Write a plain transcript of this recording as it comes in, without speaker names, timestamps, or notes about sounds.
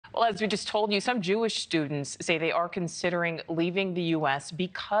Well, as we just told you, some Jewish students say they are considering leaving the U.S.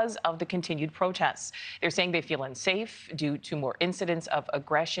 because of the continued protests. They're saying they feel unsafe due to more incidents of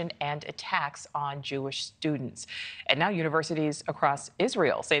aggression and attacks on Jewish students. And now universities across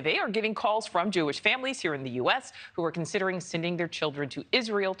Israel say they are getting calls from Jewish families here in the U.S. who are considering sending their children to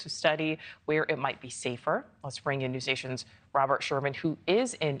Israel to study where it might be safer. Let's bring in NewsNation's Robert Sherman, who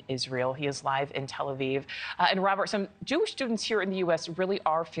is in Israel. He is live in Tel Aviv. And Robert, some Jewish students here in the U.S. really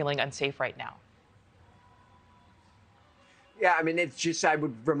are feeling unsafe right now. Yeah, I mean, it's just, I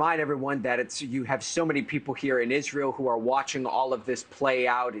would remind everyone that you have so many people here in Israel who are watching all of this play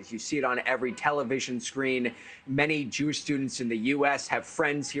out as you see it on every television screen. Many Jewish students in the U.S. have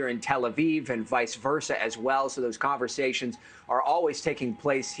friends here in Tel Aviv and vice versa as well. So those conversations are always taking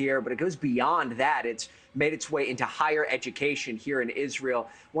place here. But it goes beyond that. It's made its way into higher education here in Israel.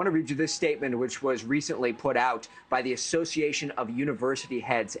 I want to read you this statement, which was recently put out by the Association of University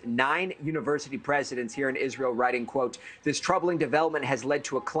Heads. 9 university presidents here in Israel writing, quote, "This troubling development has led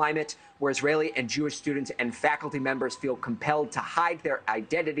to a climate where Israeli and Jewish students and faculty members feel compelled to hide their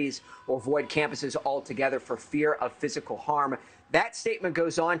identities or avoid campuses altogether for fear of physical harm." That statement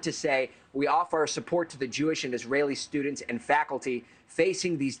goes on to say, "We offer our support to the Jewish and Israeli students and faculty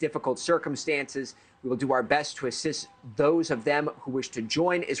facing these difficult circumstances. We will do our best to assist those of them who wish to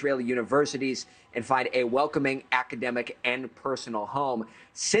join Israeli universities and find a welcoming academic and personal home."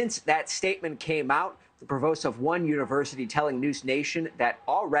 Since that statement came out, the provost of one university telling NewsNation that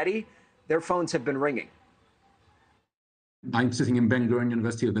already their phones have been ringing. I'm sitting in Ben-Gurion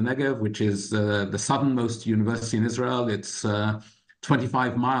University of the Negev, which is the southernmost university in Israel. It's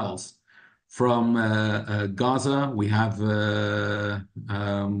 25 miles from Gaza.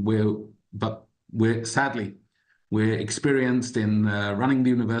 We're experienced in running the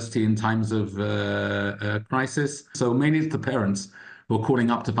university in times of crisis. So mainly it's the parents who are calling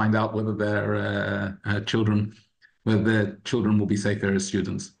up to find out whether their children will be safe there as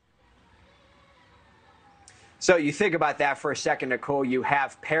students. So you think about that for a second, Nichole. You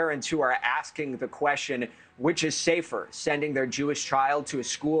have parents who are asking the question, which is safer, sending their Jewish child to a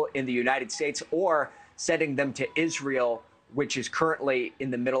school in the United States or sending them to Israel, which is currently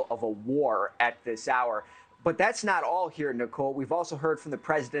in the middle of a war at this hour. But that's not all here, Nichole. We've also heard from the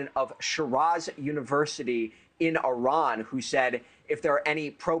president of Shiraz University in Iran, who said if there are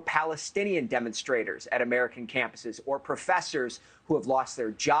any pro-Palestinian demonstrators at American campuses or professors who have lost their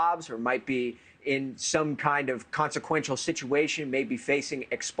jobs or might be in some kind of consequential situation, maybe facing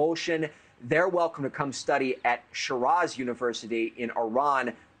expulsion, they're welcome to come study at Shiraz University in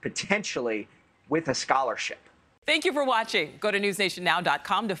Iran, potentially with a scholarship. Thank you for watching. Go to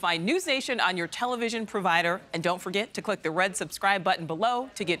newsnationnow.com to find NewsNation on your television provider. And don't forget to click the red subscribe button below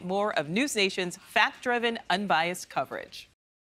to get more of NewsNation's fact-driven, unbiased coverage.